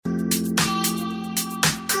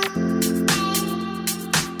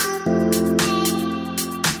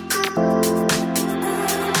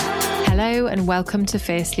and welcome to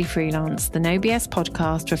Fiercely Freelance, the No BS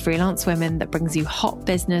podcast for freelance women that brings you hot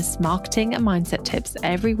business, marketing and mindset tips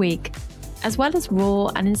every week, as well as raw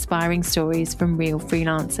and inspiring stories from real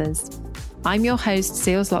freelancers. I'm your host,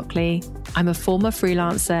 Seals Lockley. I'm a former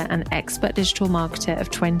freelancer and expert digital marketer of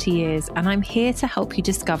 20 years, and I'm here to help you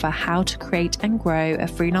discover how to create and grow a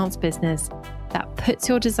freelance business that puts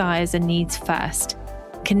your desires and needs first,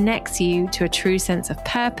 connects you to a true sense of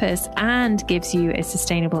purpose, and gives you a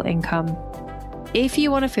sustainable income. If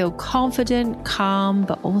you want to feel confident, calm,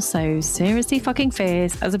 but also seriously fucking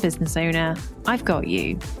fierce as a business owner, I've got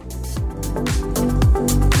you.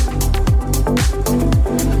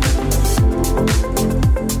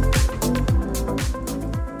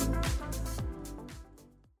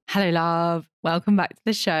 Hello, love. Welcome back to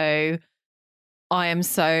the show. I am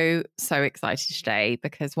so excited today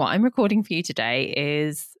because what I'm recording for you today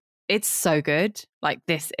it's so good. Like,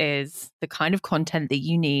 this is the kind of content that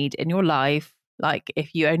you need in your life. Like,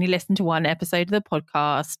 if you only listen to one episode of the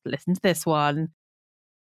podcast, listen to this one.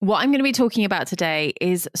 What I'm going to be talking about today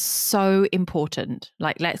is so important.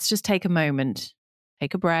 Like, let's just take a moment,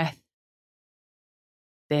 take a breath.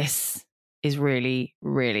 This is really,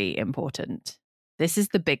 really important. This is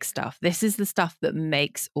the big stuff. This is the stuff that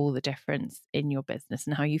makes all the difference in your business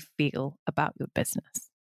and how you feel about your business.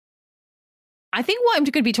 I think what I'm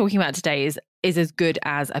going to be talking about today is as good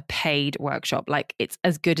as a paid workshop. Like, it's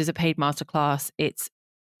as good as a paid masterclass. It's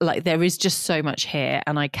like, there is just so much here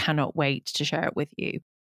and I cannot wait to share it with you.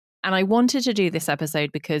 And I wanted to do this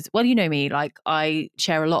episode because, well, you know me, like, I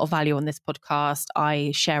share a lot of value on this podcast.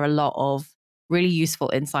 I share a lot of really useful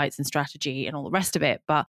insights and strategy and all the rest of it.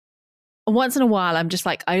 But once in a while, I'm just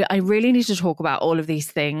like, I really need to talk about all of these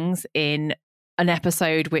things in an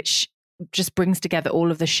episode which just brings together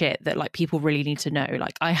all of the shit that, like, people really need to know.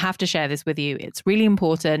 Like, I have to share this with you. It's really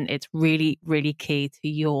important. It's really, really key to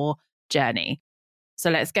your journey.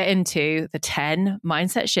 So let's get into the 10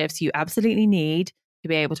 mindset shifts you absolutely need to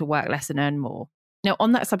be able to work less and earn more. Now,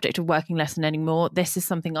 on that subject of working less and earning more, this is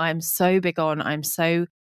something I am so big on. I'm so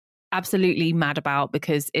absolutely mad about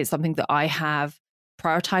because it's something that I have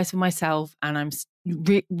prioritize for myself, and I'm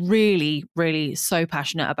really, really so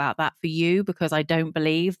passionate about that for you, because I don't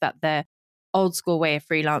believe that the old school way of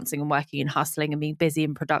freelancing and working and hustling and being busy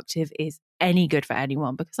and productive is any good for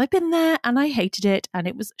anyone, because I've been there and I hated it and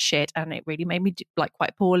it was shit and it really made me like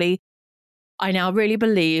quite poorly. I now really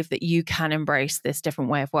believe that you can embrace this different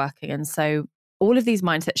way of working, and so all of these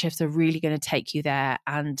mindset shifts are really going to take you there.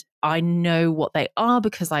 And I know what they are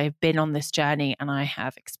because I have been on this journey and I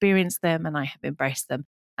have experienced them and I have embraced them.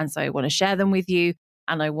 And so I want to share them with you,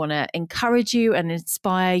 and I want to encourage you and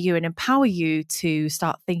inspire you and empower you to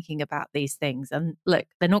start thinking about these things. And look,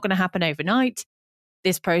 they're not going to happen overnight.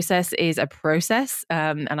 This process is a process,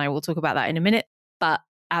 and I will talk about that in a minute. But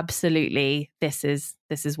absolutely, this is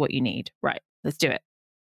what you need. Right, let's do it.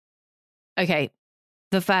 Okay,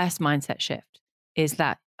 the first mindset shift is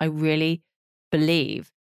that I really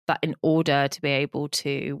believe that in order to be able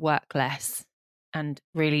to work less and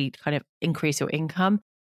really kind of increase your income,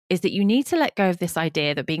 is that you need to let go of this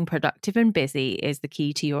idea that being productive and busy is the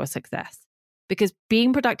key to your success. Because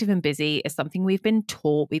being productive and busy is something we've been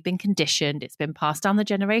taught, we've been conditioned, it's been passed down the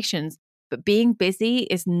generations. But being busy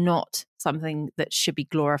is not something that should be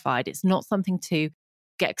glorified. It's not something to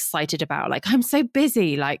get excited about. Like, I'm so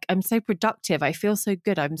busy, like, I'm so productive, I feel so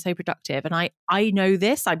good, I'm so productive. And I know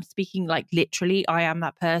this, I'm speaking like literally, I am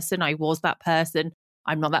that person, I was that person,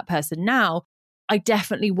 I'm not that person now. I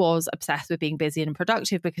definitely was obsessed with being busy and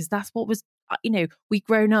productive because that's what was, we've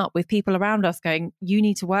grown up with people around us going, you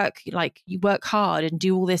need to work, like, you work hard and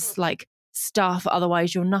do all this like stuff,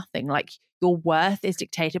 otherwise you're nothing. Like, your worth is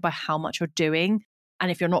dictated by how much you're doing. And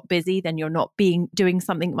if you're not busy, then you're not doing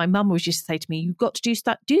something. My mum was used to say to me, you've got to do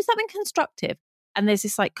something constructive. And there's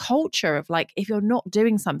this like culture of like, if you're not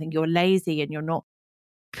doing something, you're lazy and you're not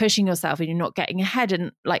pushing yourself and you're not getting ahead.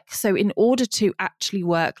 And like, so in order to actually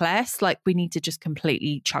work less, like, we need to just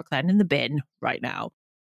completely chuck that in the bin right now.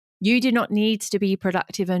 You do not need to be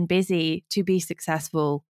productive and busy to be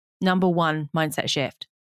successful. Number one, mindset shift.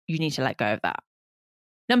 You need to let go of that.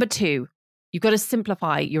 Number two, you've got to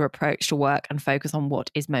simplify your approach to work and focus on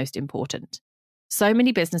what is most important. So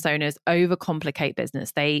many business owners overcomplicate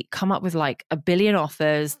business. They come up with like a billion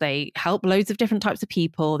offers. They help loads of different types of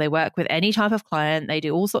people. They work with any type of client. They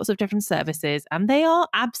do all sorts of different services, and they are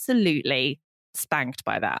absolutely spanked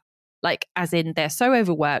by that. Like, as in, they're so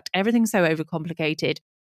overworked. Everything's so overcomplicated.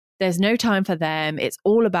 There's no time for them. It's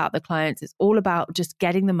all about the clients. It's all about just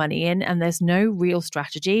getting the money in, and there's no real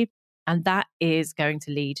strategy. And that is going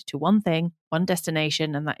to lead to one thing, one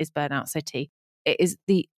destination, and that is burnout city. It is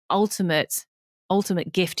the ultimate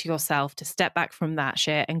ultimate gift to yourself to step back from that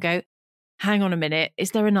shit and go, hang on a minute,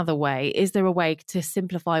 is there another way? Is there a way to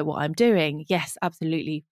simplify what I'm doing? Yes,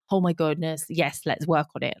 absolutely. Oh my goodness. Yes, let's work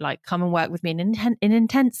on it. Like, come and work with me in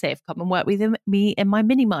intensive. Come and work with me in my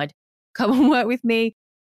mini mind. Come and work with me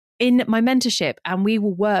in my mentorship, and we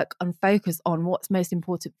will work and focus on what's most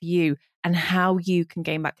important for you and how you can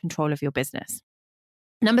gain back control of your business.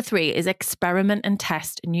 Number 3 is experiment and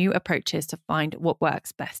test new approaches to find what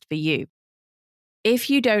works best for you.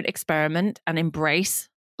 If you don't experiment and embrace,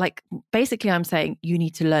 like, basically I'm saying you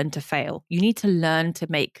need to learn to fail. You need to learn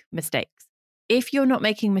to make mistakes. If you're not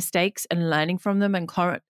making mistakes and learning from them and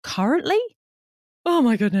currently, oh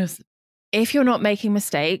my goodness, if you're not making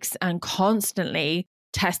mistakes and constantly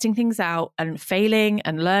testing things out and failing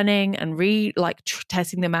and learning and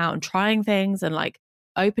testing them out and trying things and like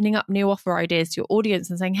opening up new offer ideas to your audience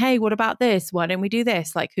and saying, hey, what about this? Why don't we do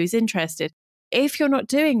this? Like, who's interested? If you're not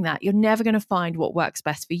doing that, you're never going to find what works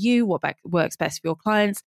best for you, what works best for your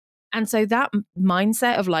clients. And so that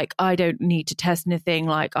mindset of like, I don't need to test anything,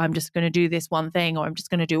 like I'm just going to do this one thing or I'm just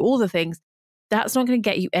going to do all the things, that's not going to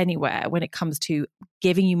get you anywhere when it comes to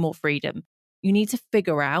giving you more freedom. You need to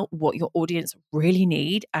figure out what your audience really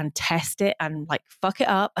need and test it and like fuck it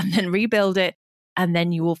up and then rebuild it. And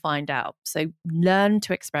then you will find out. So learn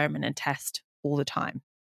to experiment and test all the time.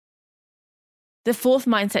 The 4th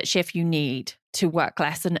mindset shift you need to work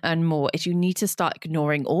less and earn more is you need to start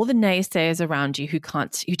ignoring all the naysayers around you who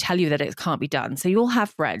tell you that it can't be done. So you'll have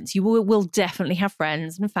friends. You will definitely have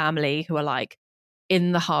friends and family who are like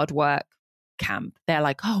in the hard work camp. They're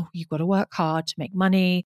like, oh, you've got to work hard to make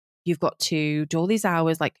money. You've got to do all these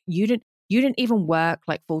hours. Like you didn't even work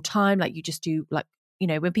like full time. Like you just do like, you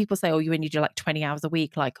know, when people say, oh, you only do like 20 hours a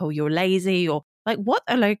week, like, oh, you're lazy, or like, what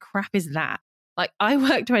a load of crap is that? Like, I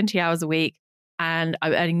work 20 hours a week and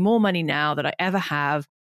I'm earning more money now than I ever have.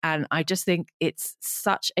 And I just think it's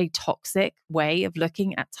such a toxic way of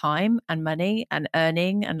looking at time and money and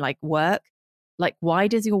earning and like work. Like, why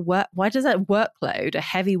does that workload, a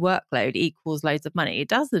heavy workload, equals loads of money? It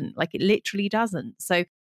doesn't. Like, it literally doesn't. So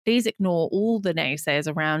please ignore all the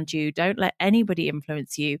naysayers around you. Don't let anybody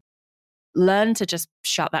influence you. Learn to just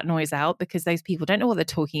shut that noise out, because those people don't know what they're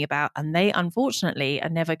talking about. And they, unfortunately, are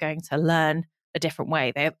never going to learn a different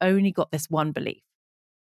way. They have only got this one belief.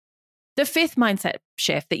 The 5th mindset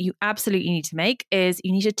shift that you absolutely need to make is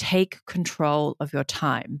you need to take control of your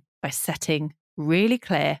time by setting really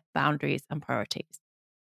clear boundaries and priorities.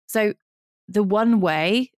 So the one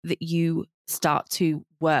way that you start to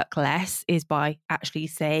work less is by actually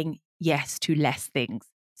saying yes to less things.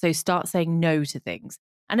 So start saying no to things.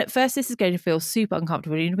 And at first, this is going to feel super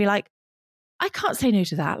uncomfortable. You're going to be like, I can't say no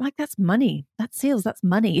to that. Like, that's money. That's sales. That's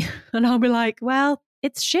money. And I'll be like, well,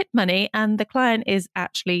 it's shit money. And the client is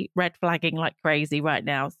actually red flagging like crazy right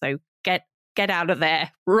now. So get out of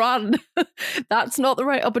there. Run. That's not the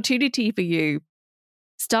right opportunity for you.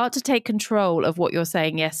 Start to take control of what you're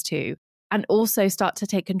saying yes to. And also start to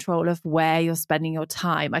take control of where you're spending your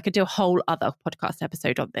time. I could do a whole other podcast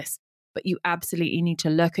episode on this. But you absolutely need to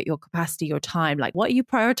look at your capacity, your time. Like, what are you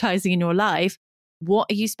prioritizing in your life?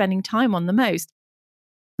 What are you spending time on the most?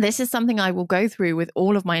 This is something I will go through with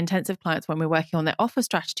all of my intensive clients when we're working on their offer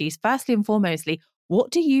strategies. Firstly and foremostly,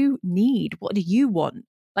 what do you need? What do you want?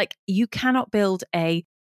 Like, you cannot build a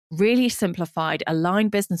really simplified,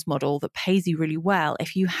 aligned business model that pays you really well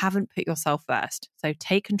if you haven't put yourself first. So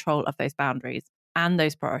take control of those boundaries and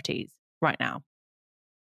those priorities right now.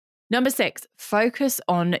 Number 6, focus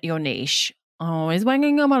on your niche. Always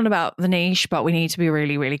wanging on about the niche, but we need to be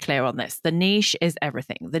really, really clear on this. The niche is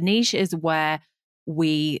everything. The niche is where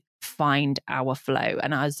we find our flow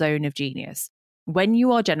and our zone of genius. When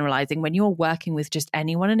you are generalizing, when you're working with just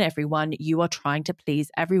anyone and everyone, you are trying to please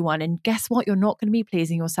everyone. And guess what? You're not going to be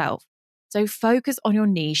pleasing yourself. So focus on your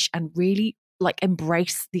niche and really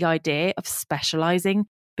embrace the idea of specializing,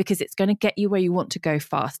 because it's going to get you where you want to go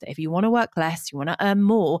faster. If you want to work less, you want to earn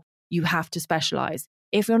more, you have to specialize.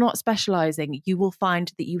 If you're not specializing, you will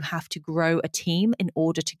find that you have to grow a team in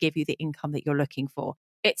order to give you the income that you're looking for.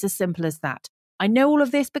 It's as simple as that. I know all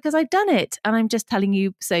of this because I've done it, and I'm just telling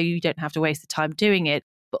you so you don't have to waste the time doing it,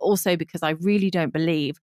 but also because I really don't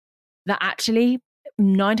believe that actually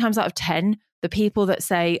 9 times out of 10, the people that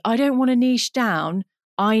say, I don't want to niche down,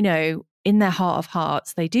 I know in their heart of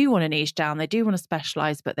hearts, they do want to niche down, they do want to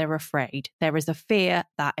specialize, but they're afraid. There is a fear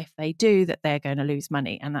that if they do, that they're going to lose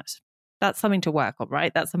money. And that's something to work on,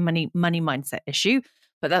 right? That's a money mindset issue,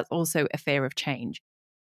 but that's also a fear of change.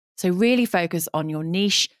 So really focus on your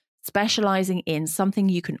niche, specializing in something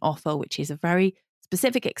you can offer, which is a very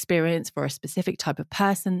specific experience for a specific type of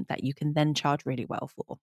person that you can then charge really well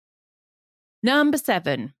for. Number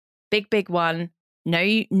 7, big one,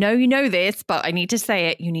 you know this, but I need to say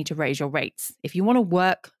it. You need to raise your rates. If you want to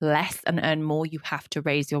work less and earn more, you have to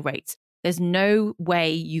raise your rates. There's no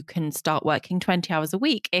way you can start working 20 hours a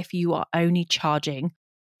week if you are only charging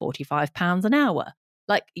 £45 an hour.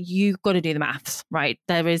 Like, you've got to do the maths, right?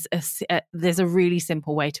 There's a really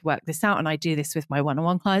simple way to work this out. And I do this with my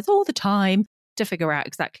one-on-one clients all the time to figure out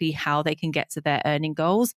exactly how they can get to their earning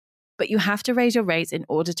goals. But you have to raise your rates in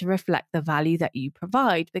order to reflect the value that you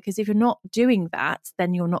provide. Because if you're not doing that,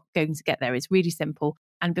 then you're not going to get there. It's really simple.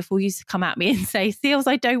 And before you come at me and say, Seals,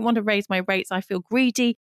 I don't want to raise my rates, I feel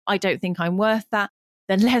greedy, I don't think I'm worth that,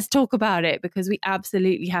 then let's talk about it, because we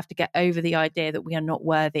absolutely have to get over the idea that we are not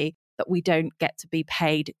worthy, that we don't get to be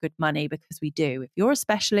paid good money, because we do. If you're a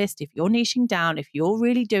specialist, if you're niching down, if you're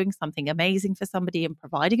really doing something amazing for somebody and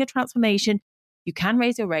providing a transformation, you can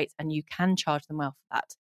raise your rates and you can charge them well for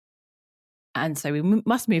that. And so we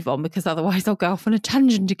must move on, because otherwise I'll go off on a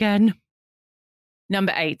tangent again.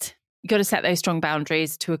 Number 8, you got to set those strong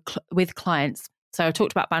boundaries with clients. So I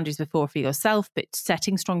talked about boundaries before for yourself, but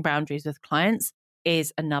setting strong boundaries with clients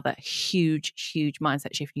is another huge, huge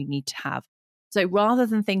mindset shift you need to have. So rather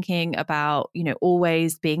than thinking about,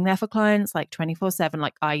 always being there for clients like 24/7,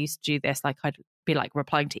 like I used to do this, like I'd be like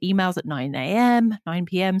replying to emails at 9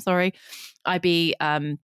 p.m. I'd be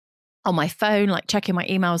on my phone, like checking my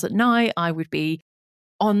emails at night. I would be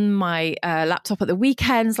on my laptop at the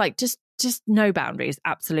weekends, like just no boundaries,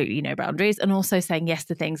 absolutely no boundaries. And also saying yes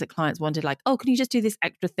to things that clients wanted, like, oh, can you just do this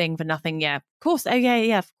extra thing for nothing? Yeah, of course. Oh,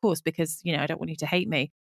 yeah, of course. Because, I don't want you to hate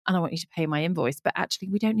me and I want you to pay my invoice. But actually,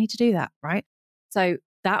 we don't need to do that, right? So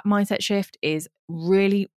that mindset shift is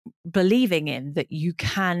really believing in that you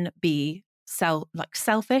can be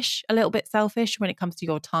selfish, a little bit selfish when it comes to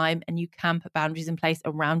your time, and you can put boundaries in place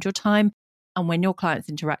around your time and when your clients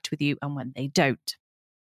interact with you and when they don't.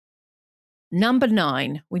 Number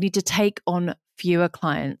 9, we need to take on fewer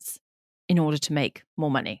clients in order to make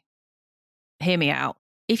more money. Hear me out.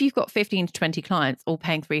 If you've got 15 to 20 clients all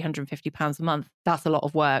paying £350 a month, that's a lot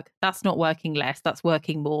of work. That's not working less, that's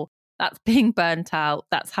working more. That's being burnt out.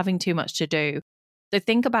 That's having too much to do. So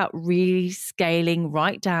think about really scaling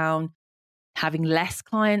right down, having less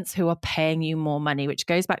clients who are paying you more money, which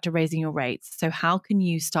goes back to raising your rates. So how can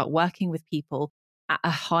you start working with people at a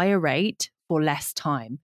higher rate for less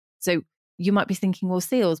time? So you might be thinking, well,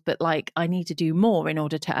 Seals, but like I need to do more in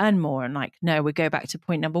order to earn more. And like, no, we go back to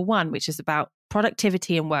point number 1, which is about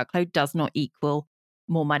productivity and workload does not equal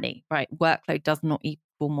more money, right? Workload does not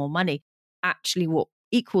equal more money. Actually, what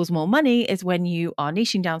equals more money is when you are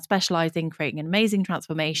niching down, specializing, creating an amazing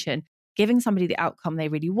transformation, giving somebody the outcome they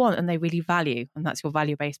really want and they really value. And that's your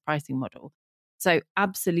value-based pricing model. So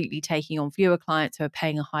absolutely taking on fewer clients who are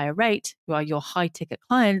paying a higher rate, who are your high ticket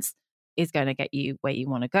clients, is going to get you where you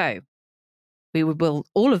want to go. We will build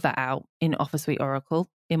all of that out in OfferSuite Oracle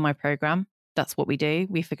in my program. That's what we do.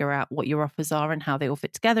 We figure out what your offers are and how they all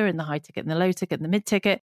fit together in the high ticket and the low ticket and the mid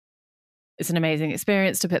ticket. It's an amazing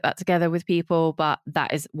experience to put that together with people, but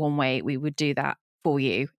that is one way we would do that for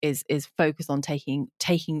you, is focus on taking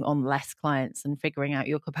on less clients and figuring out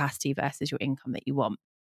your capacity versus your income that you want.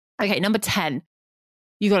 Okay, number 10,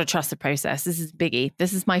 you got to trust the process. This is biggie.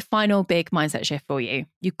 This is my final big mindset shift for you.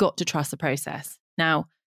 You've got to trust the process. Now,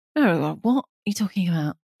 oh, what are you talking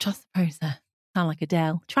about? Trust the process. Sound like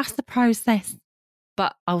Adele. Trust the process.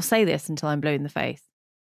 But I'll say this until I'm blue in the face.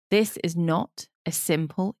 This is not a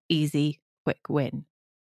simple, easy, quick win.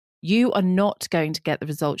 You are not going to get the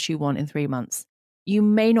results you want in 3 months. You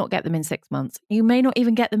may not get them in 6 months. You may not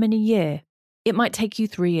even get them in a year. It might take you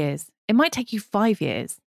 3 years. It might take you 5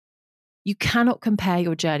 years. You cannot compare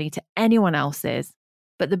your journey to anyone else's.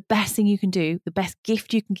 But the best thing you can do, the best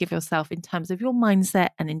gift you can give yourself in terms of your mindset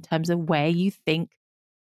and in terms of where you think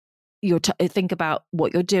think about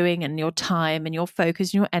what you're doing and your time and your focus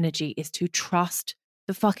and your energy, is to trust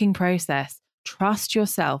the fucking process. Trust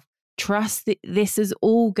yourself. Trust that this is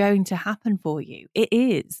all going to happen for you. It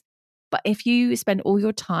is. But if you spend all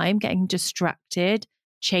your time getting distracted,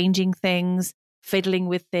 changing things, fiddling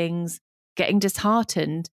with things, getting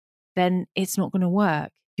disheartened, then it's not going to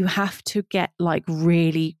work. You have to get like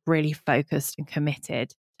really, really focused and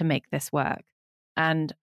committed to make this work.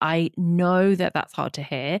 And I know that that's hard to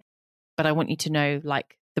hear, but I want you to know,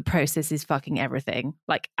 like, the process is fucking everything.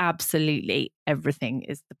 Like, absolutely everything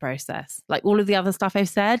is the process. Like all of the other stuff I've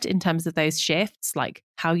said in terms of those shifts, like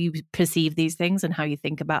how you perceive these things and how you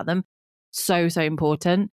think about them, so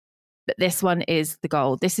important. But this one is the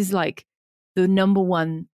goal. This is like the number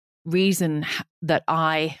one reason that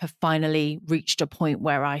I have finally reached a point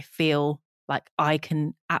where I feel like I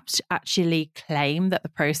can actually claim that the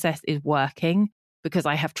process is working, because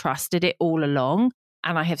I have trusted it all along.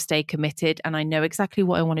 and I have stayed committed and I know exactly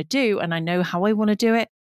what I want to do and I know how I want to do it.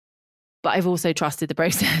 But I've also trusted the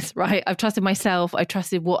process, right? I've trusted myself. I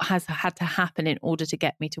trusted what has had to happen in order to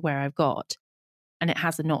get me to where I've got. And it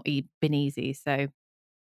has not been easy. So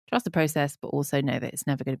trust the process, but also know that it's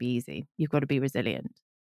never going to be easy. You've got to be resilient.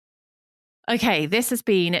 Okay, this has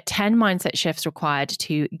been 10 mindset shifts required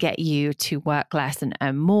to get you to work less and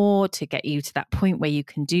earn more, to get you to that point where you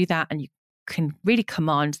can do that and you can really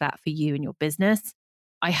command that for you and your business.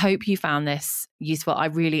 I hope you found this useful. I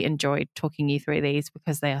really enjoyed talking you through these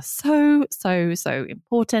because they are so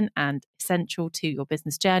important and essential to your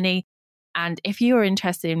business journey. And if you are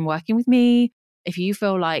interested in working with me, if you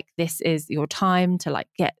feel like this is your time to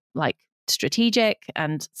get strategic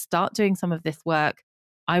and start doing some of this work,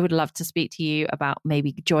 I would love to speak to you about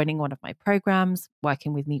maybe joining one of my programs,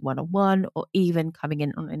 working with me one-on-one, or even coming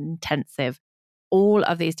in on an intensive. All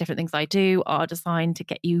of these different things I do are designed to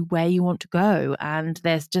get you where you want to go. And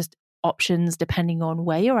there's just options depending on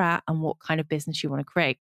where you're at and what kind of business you want to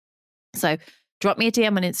create. So drop me a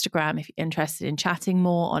DM on Instagram if you're interested in chatting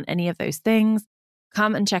more on any of those things.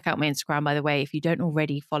 Come and check out my Instagram, by the way, if you don't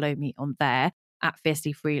already follow me on there at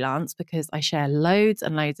Fiercely Freelance, because I share loads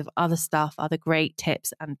and loads of other stuff, other great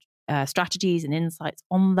tips and strategies and insights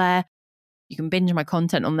on there. You can binge my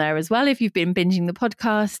content on there as well if you've been binging the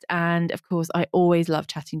podcast. And of course, I always love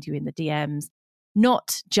chatting to you in the DMs,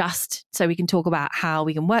 not just so we can talk about how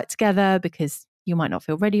we can work together, because you might not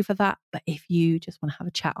feel ready for that. But if you just want to have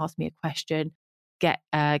a chat, ask me a question, get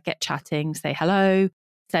chatting, say hello,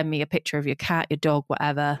 send me a picture of your cat, your dog,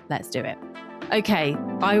 whatever. Let's do it. Okay,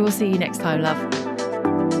 I will see you next time, love.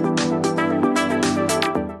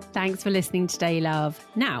 Thanks for listening today, love.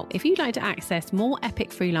 Now, if you'd like to access more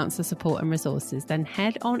epic freelancer support and resources, then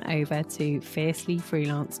head on over to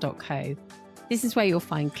fiercelyfreelance.co. This is where you'll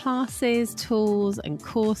find classes, tools, and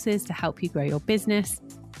courses to help you grow your business.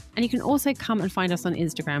 And you can also come and find us on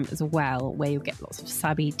Instagram as well, where you'll get lots of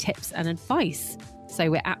savvy tips and advice.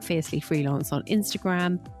 So we're at Fiercely Freelance on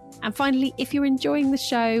Instagram. And finally, if you're enjoying the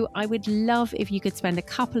show, I would love if you could spend a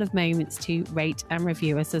couple of moments to rate and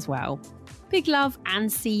review us as well. Big love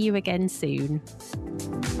and see you again soon.